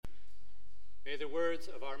May the words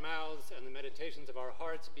of our mouths and the meditations of our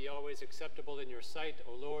hearts be always acceptable in your sight,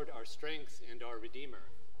 O Lord, our strength and our Redeemer.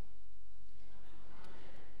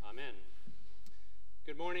 Amen.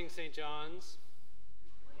 Good morning, St. John's.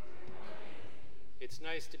 It's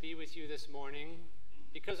nice to be with you this morning.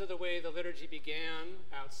 Because of the way the liturgy began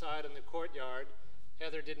outside in the courtyard,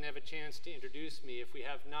 Heather didn't have a chance to introduce me. If we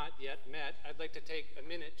have not yet met, I'd like to take a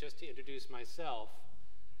minute just to introduce myself.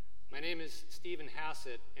 My name is Stephen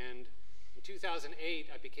Hassett, and in 2008,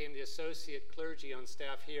 I became the associate clergy on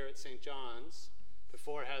staff here at St. John's,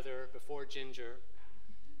 before Heather, before Ginger.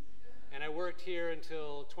 And I worked here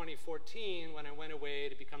until 2014 when I went away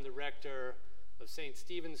to become the rector of St.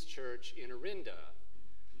 Stephen's Church in Orinda,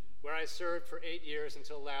 where I served for 8 years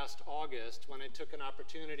until last August when I took an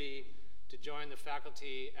opportunity to join the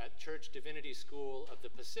faculty at Church Divinity School of the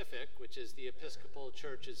Pacific, which is the Episcopal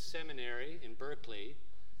Church's seminary in Berkeley,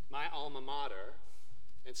 my alma mater.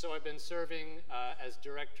 And so I've been serving as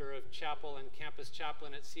director of chapel and campus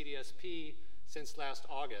chaplain at CDSP since last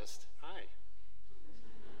August. Hi.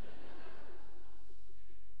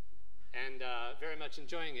 And very much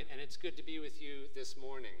enjoying it, and it's good to be with you this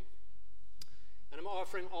morning. And I'm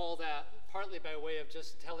offering all that partly by way of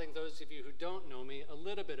just telling those of you who don't know me a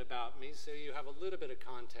little bit about me, so you have a little bit of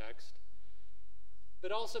context,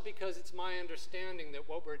 but also because it's my understanding that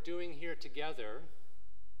what we're doing here together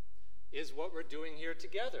is what we're doing here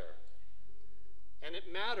together. And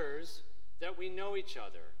it matters that we know each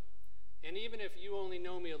other. And even if you only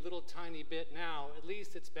know me a little tiny bit now, at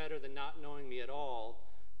least it's better than not knowing me at all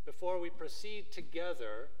before we proceed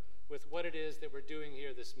together with what it is that we're doing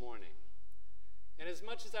here this morning. And as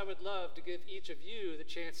much as I would love to give each of you the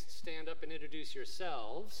chance to stand up and introduce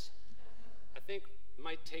yourselves, I think it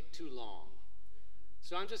might take too long.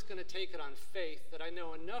 So I'm just going to take it on faith that I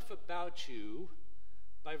know enough about you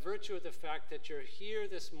by virtue of the fact that you're here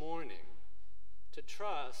this morning to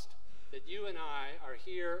trust that you and I are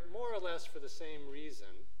here more or less for the same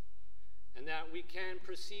reason, and that we can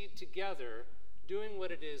proceed together doing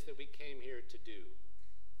what it is that we came here to do.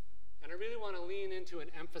 And I really want to lean into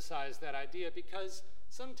and emphasize that idea because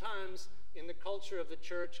sometimes in the culture of the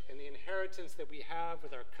church and the inheritance that we have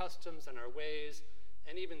with our customs and our ways,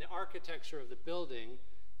 and even the architecture of the building,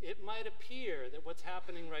 it might appear that what's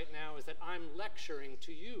happening right now is that I'm lecturing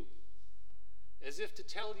to you, as if to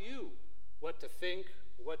tell you what to think,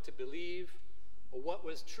 what to believe, or what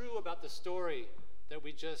was true about the story that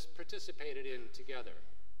we just participated in together.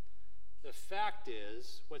 The fact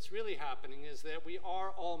is, what's really happening is that we are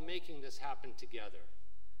all making this happen together.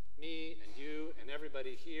 Me and you and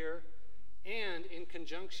everybody here, and in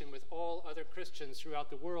conjunction with all other Christians throughout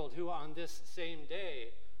the world who on this same day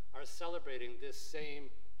are celebrating this same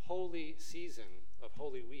holy season of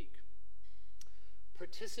Holy Week.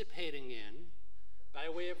 Participating in, by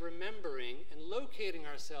way of remembering and locating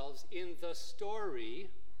ourselves in the story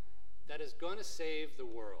that is going to save the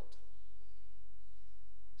world.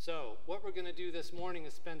 So, what we're going to do this morning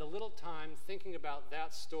is spend a little time thinking about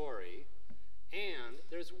that story, and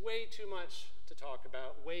there's way too much to talk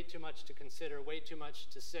about, way too much to consider, way too much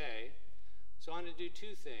to say. So I'm going to do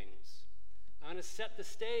two things. I'm going to set the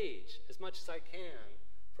stage as much as I can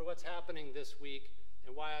for what's happening this week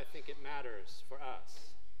and why I think it matters for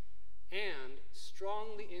us. And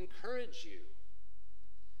strongly encourage you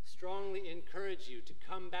to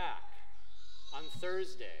come back on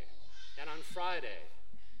Thursday and on Friday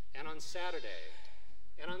and on Saturday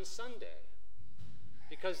and on Sunday,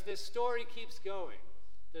 because this story keeps going.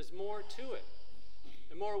 There's more to it,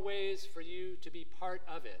 and more ways for you to be part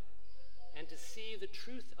of it and to see the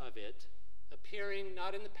truth of it appearing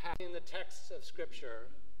not in the texts of Scripture,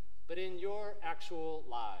 but in your actual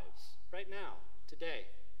lives, right now, today.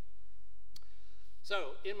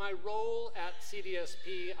 So, in my role at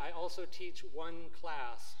CDSP, I also teach one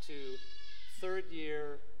class to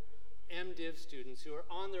third-year MDiv students who are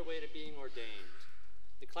on their way to being ordained.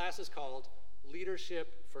 The class is called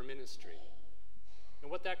Leadership for Ministry.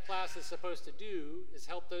 And what that class is supposed to do is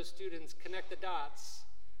help those students connect the dots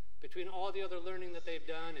between all the other learning that they've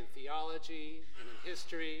done in theology and in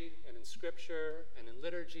history and in scripture and in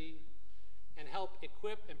liturgy, and help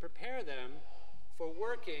equip and prepare them for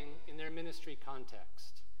working in their ministry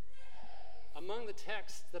context. Among the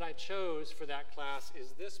texts that I chose for that class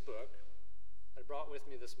is this book I brought with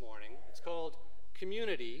me this morning. It's called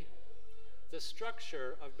Community, The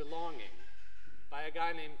Structure of Belonging, by a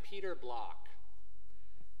guy named Peter Block.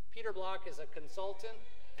 Peter Block is a consultant,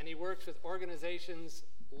 and he works with organizations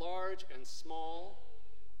large and small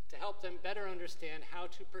to help them better understand how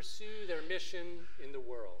to pursue their mission in the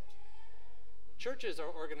world. Churches are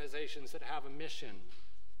organizations that have a mission,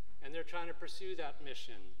 and they're trying to pursue that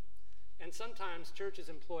mission. And sometimes churches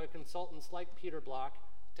employ consultants like Peter Block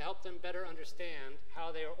to help them better understand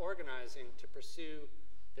how they are organizing to pursue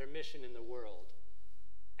their mission in the world.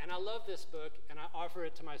 And I love this book, and I offer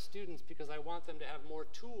it to my students because I want them to have more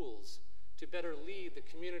tools to better lead the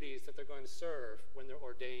communities that they're going to serve when they're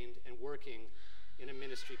ordained and working in a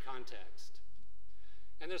ministry context.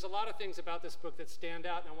 And there's a lot of things about this book that stand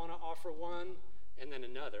out, and I want to offer one and then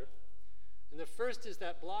another. And the first is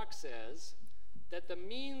that Block says that the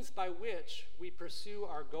means by which we pursue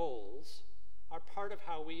our goals are part of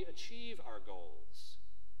how we achieve our goals.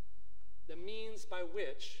 The means by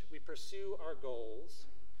which we pursue our goals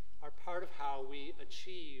are part of how we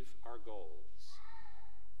achieve our goals.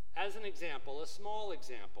 As an example, a small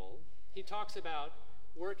example, he talks about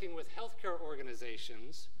working with healthcare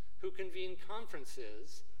organizations who convene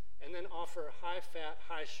conferences and then offer high-fat,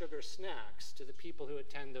 high-sugar snacks to the people who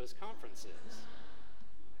attend those conferences.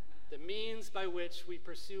 The means by which we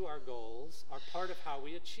pursue our goals are part of how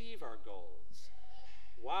we achieve our goals.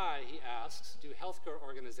 Why, he asks, do healthcare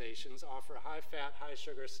organizations offer high-fat,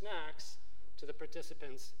 high-sugar snacks to the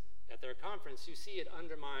participants at their conference? You see, it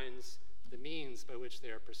undermines the means by which they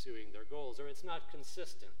are pursuing their goals, or it's not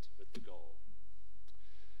consistent with the goal.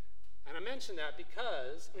 And I mention that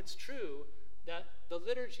because it's true that the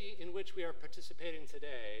liturgy in which we are participating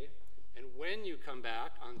today, and when you come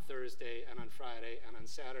back on Thursday and on Friday and on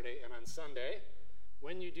Saturday and on Sunday,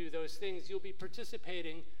 when you do those things, you'll be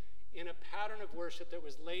participating in a pattern of worship that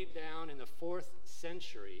was laid down in the 4th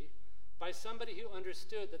century by somebody who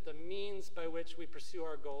understood that the means by which we pursue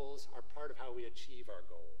our goals are part of how we achieve our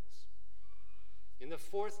goals. In the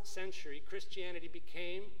 4th century, Christianity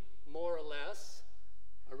became, more or less,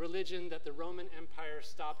 a religion that the Roman Empire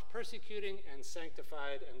stopped persecuting and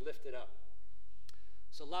sanctified and lifted up.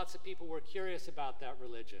 So lots of people were curious about that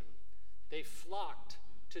religion. They flocked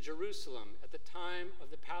to Jerusalem at the time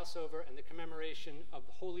of the Passover and the commemoration of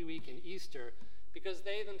Holy Week and Easter because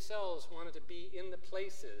they themselves wanted to be in the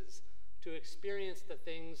places to experience the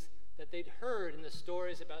things that they'd heard in the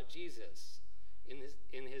stories about Jesus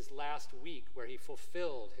in his last week where he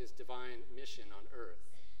fulfilled his divine mission on earth.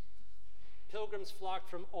 Pilgrims flocked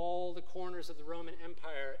from all the corners of the Roman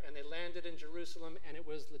Empire, and they landed in Jerusalem, and it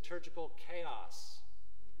was liturgical chaos.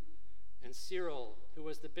 And Cyril, who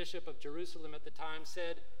was the bishop of Jerusalem at the time,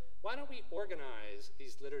 said, why don't we organize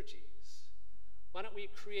these liturgies? Why don't we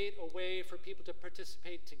create a way for people to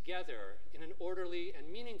participate together in an orderly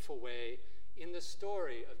and meaningful way in the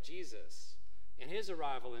story of Jesus and his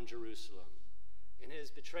arrival in Jerusalem, in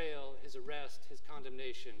his betrayal, his arrest, his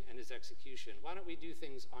condemnation, and his execution? Why don't we do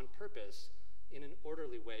things on purpose in an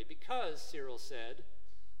orderly way? Because, Cyril said,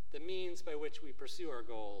 the means by which we pursue our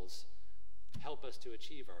goals help us to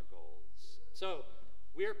achieve our goals. So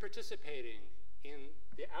we're participating in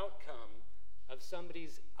the outcome of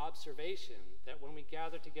somebody's observation that when we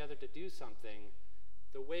gather together to do something,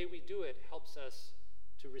 the way we do it helps us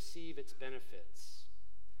to receive its benefits.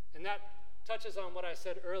 And that touches on what I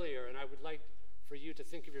said earlier, and I would like for you to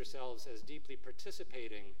think of yourselves as deeply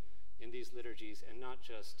participating in these liturgies and not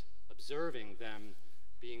just observing them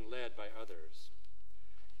being led by others.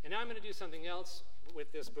 And now I'm going to do something else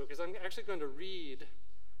with this book, is I'm actually going to read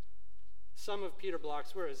some of Peter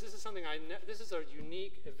Block's words. This is something this is a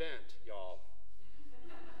unique event, y'all.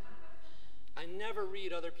 I never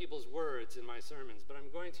read other people's words in my sermons, but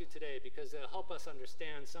I'm going to today because they'll help us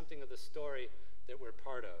understand something of the story that we're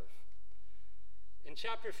part of. In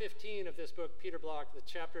chapter 15 of this book, Peter Block, the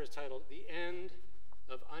chapter is titled, The End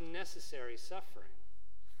of Unnecessary Suffering.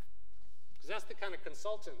 Because that's the kind of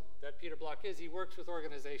consultant that Peter Block is. He works with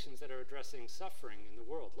organizations that are addressing suffering in the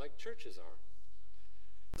world, like churches are.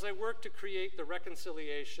 As I work to create the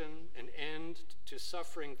reconciliation and end to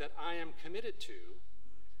suffering that I am committed to,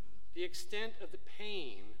 the extent of the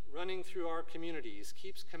pain running through our communities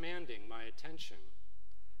keeps commanding my attention.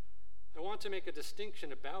 I want to make a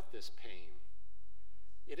distinction about this pain.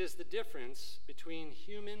 It is the difference between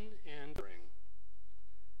human and suffering.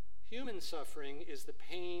 Human suffering is the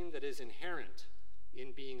pain that is inherent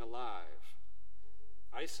in being alive.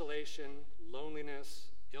 Isolation, loneliness,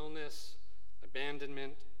 illness,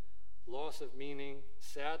 abandonment, loss of meaning,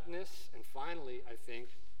 sadness, and finally, I think,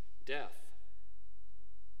 death.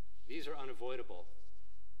 These are unavoidable.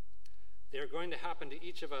 They are going to happen to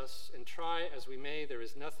each of us, and try as we may, there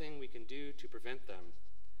is nothing we can do to prevent them.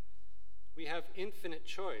 We have infinite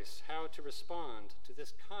choice how to respond to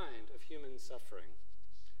this kind of human suffering.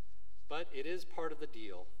 But it is part of the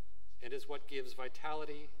deal, and is what gives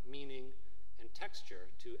vitality, meaning, and texture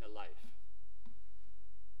to a life.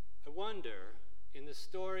 I wonder, in the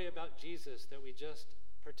story about Jesus that we just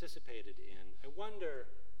participated in, I wonder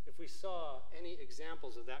if we saw any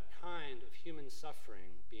examples of that kind of human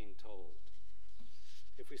suffering being told.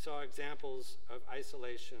 If we saw examples of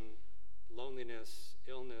isolation, loneliness,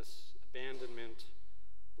 illness, abandonment,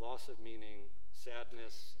 loss of meaning,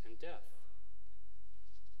 sadness, and death.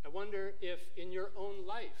 I wonder if in your own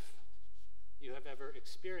life you have ever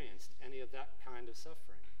experienced any of that kind of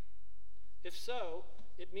suffering. If so,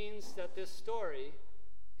 it means that this story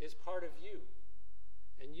is part of you,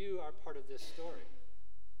 and you are part of this story.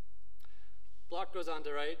 Bloch goes on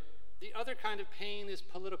to write, the other kind of pain is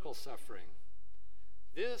political suffering.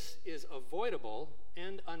 This is avoidable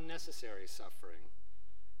and unnecessary suffering.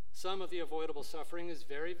 Some of the avoidable suffering is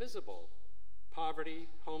very visible. Poverty,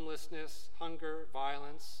 homelessness, hunger,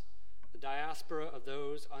 violence, the diaspora of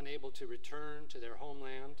those unable to return to their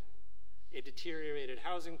homeland, a deteriorated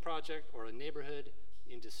housing project, or a neighborhood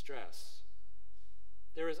in distress.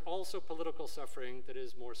 There is also political suffering that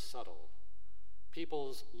is more subtle.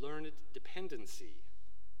 People's learned dependency,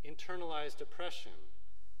 internalized oppression,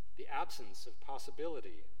 the absence of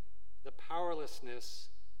possibility, the powerlessness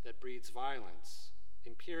that breeds violence,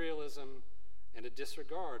 imperialism, and a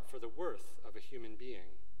disregard for the worth of a human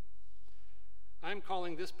being. I'm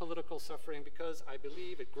calling this political suffering because I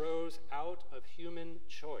believe it grows out of human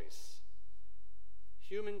choice.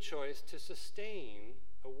 Human choice to sustain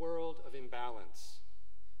a world of imbalance,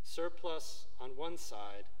 surplus on one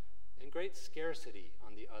side and great scarcity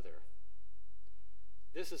on the other.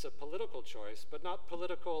 This is a political choice, but not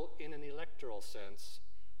political in an electoral sense.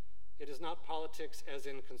 It is not politics as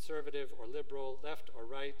in conservative or liberal, left or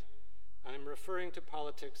right. I'm referring to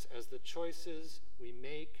politics as the choices we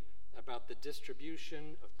make about the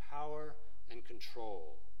distribution of power and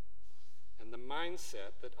control, and the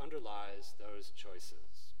mindset that underlies those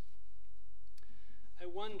choices. I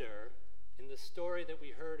wonder, in the story that we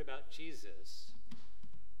heard about Jesus,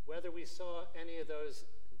 whether we saw any of those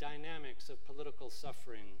dynamics of political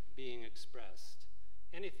suffering being expressed,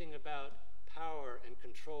 anything about power and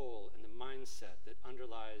control and the mindset that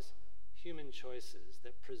underlies human choices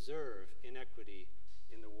that preserve inequity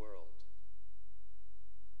in the world.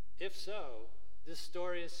 If so, this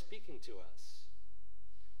story is speaking to us.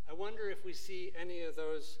 I wonder if we see any of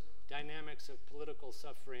those dynamics of political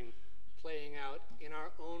suffering playing out in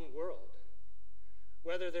our own world,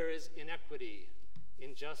 whether there is inequity,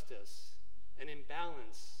 injustice, an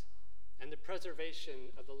imbalance, and the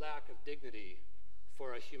preservation of the lack of dignity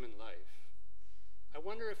for a human life. I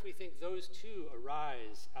wonder if we think those two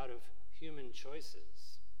arise out of human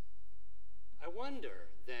choices. I wonder,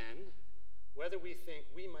 then, whether we think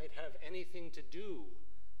we might have anything to do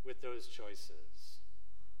with those choices.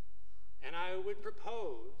 And I would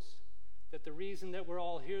propose that the reason that we're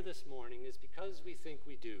all here this morning is because we think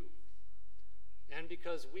we do, and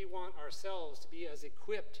because we want ourselves to be as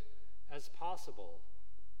equipped as possible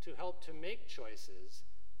to help to make choices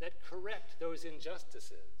that correct those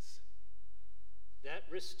injustices, that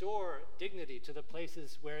restore dignity to the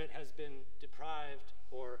places where it has been deprived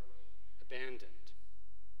or abandoned,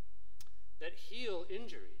 that heal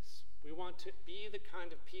injuries. We want to be the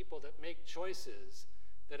kind of people that make choices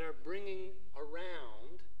that are bringing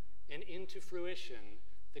around and into fruition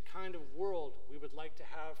the kind of world we would like to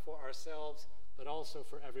have for ourselves, but also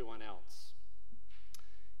for everyone else.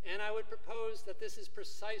 And I would propose that this is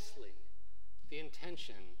precisely the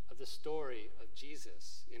intention of the story of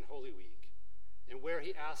Jesus in Holy Week, and where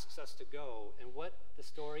he asks us to go, and what the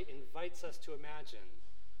story invites us to imagine,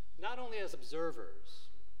 not only as observers,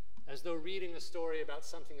 as though reading a story about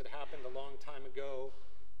something that happened a long time ago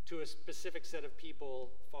to a specific set of people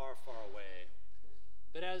far, far away,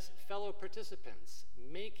 but as fellow participants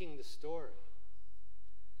making the story.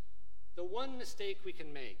 The one mistake we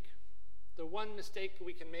can make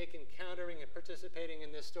encountering and participating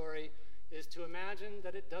in this story is to imagine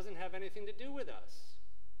that it doesn't have anything to do with us.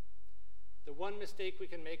 The one mistake we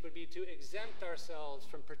can make would be to exempt ourselves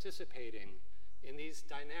from participating in these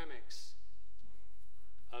dynamics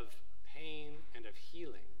of pain and of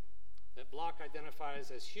healing that Bloch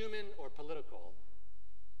identifies as human or political,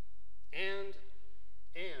 and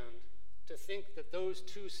to think that those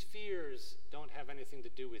two spheres don't have anything to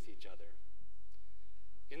do with each other.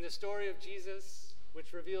 In the story of Jesus,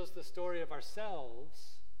 which reveals the story of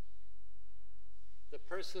ourselves, the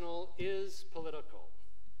personal is political.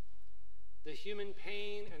 The human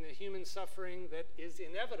pain and the human suffering that is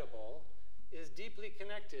inevitable is deeply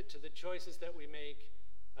connected to the choices that we make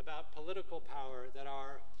about political power that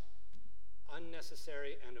are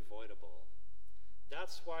unnecessary and avoidable.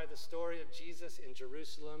 That's why the story of Jesus in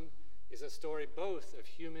Jerusalem is a story both of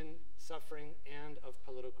human suffering and of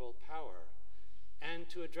political power. And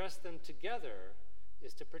to address them together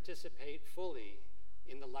is to participate fully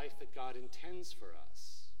in the life that God intends for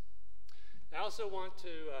us. I also want to,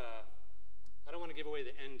 I don't want to give away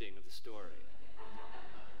the ending of the story,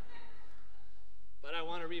 but I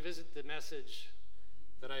want to revisit the message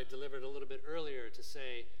that I delivered a little bit earlier to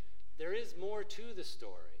say there is more to the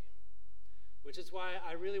story, which is why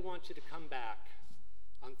I really want you to come back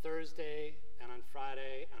on Thursday and on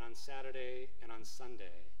Friday and on Saturday and on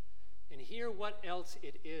Sunday and hear what else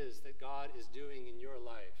it is that God is doing in your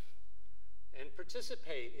life and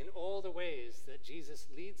participate in all the ways that Jesus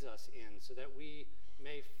leads us in so that we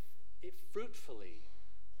may fruitfully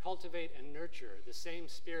cultivate and nurture the same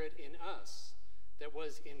spirit in us that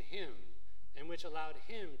was in him and which allowed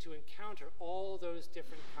him to encounter all those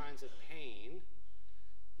different kinds of pain,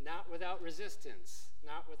 not without resistance,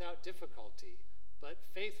 not without difficulty, but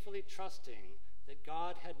faithfully trusting that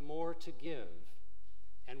God had more to give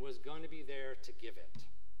and was going to be there to give it.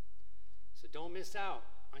 So don't miss out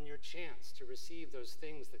on your chance to receive those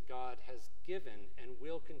things that God has given and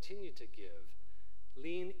will continue to give.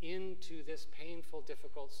 Lean into this painful,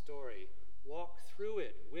 difficult story. Walk through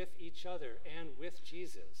it with each other and with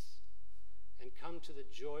Jesus, and come to the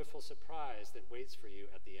joyful surprise that waits for you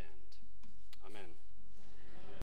at the end. Amen.